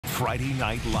Friday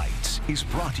Night Lights is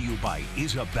brought to you by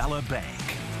Isabella Bank.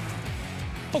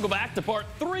 Welcome back to part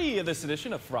 3 of this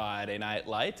edition of Friday Night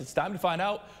Lights. It's time to find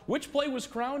out which play was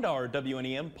crowned our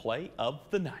WNEM Play of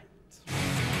the Night.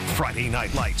 Friday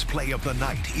Night Lights Play of the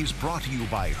Night is brought to you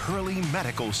by Hurley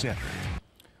Medical Center.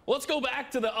 Let's go back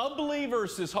to the Ubly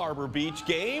versus Harbor Beach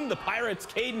game. The Pirates'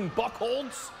 Caden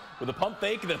Buchholz with a pump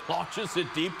fake that launches it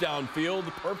deep downfield.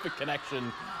 Perfect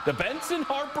connection to Benson.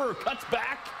 Harper cuts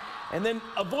back and then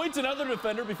avoids another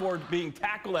defender before being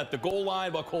tackled at the goal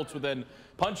line. Buchholz would then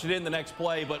punch it in the next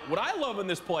play. But what I love in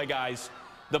this play, guys,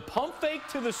 the pump fake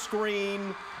to the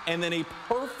screen and then a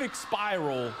perfect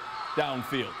spiral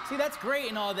downfield. See, that's great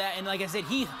and all that, and like I said,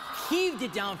 he heaved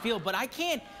it downfield, but I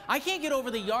can't get over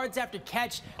the yards after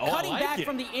catch, cutting back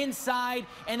from the inside,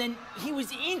 and then he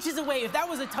was inches away. If that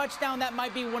was a touchdown, that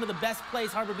might be one of the best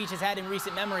plays Harbor Beach has had in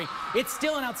recent memory. It's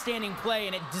still an outstanding play,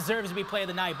 and it deserves to be play of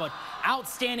the night, but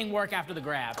outstanding work after the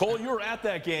grab. Cole, you were at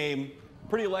that game.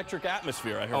 Pretty electric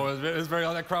atmosphere, I heard. Oh, it was very,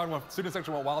 that crowd, student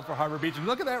section went wild for Harbor Beach. And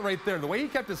look at that right there. The way he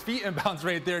kept his feet in bounds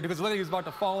right there, because literally he was about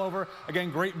to fall over.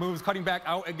 Again, great moves, cutting back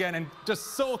out again, and just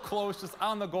so close, just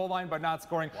on the goal line, but not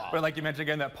scoring. Wow. But like you mentioned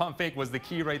again, that pump fake was the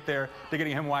key right there to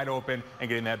getting him wide open and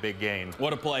getting that big gain.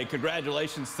 What a play.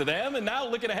 Congratulations to them. And now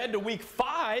looking ahead to week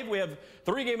 5, we have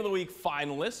 3 Game of the Week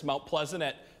finalists. Mount Pleasant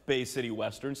at Bay City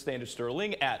Western, Standish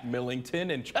Sterling at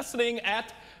Millington, and Chesaning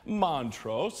at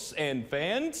Montrose. And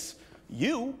fans,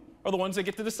 you are the ones that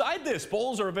get to decide this.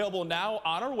 Polls are available now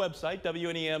on our website,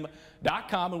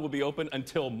 WNEM.com, and will be open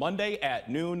until Monday at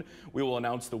noon. We will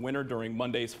announce the winner during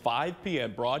Monday's 5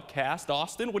 p.m. broadcast.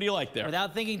 Austin, what do you like there?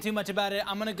 Without thinking too much about it,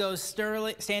 I'm going to go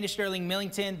Standish Sterling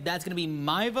Millington. That's going to be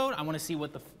my vote. I want to see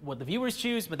what the viewers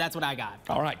choose, but that's what I got.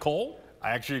 All right, Cole?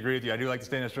 I actually agree with you. I do like the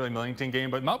Standish Sterling Millington game,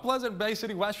 but Mount Pleasant Bay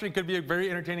City Western could be a very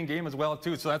entertaining game as well,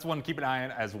 too. So that's one to keep an eye on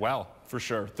as well. For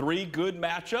sure. 3 good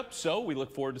matchups, so we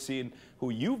look forward to seeing who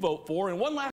you vote for. And one last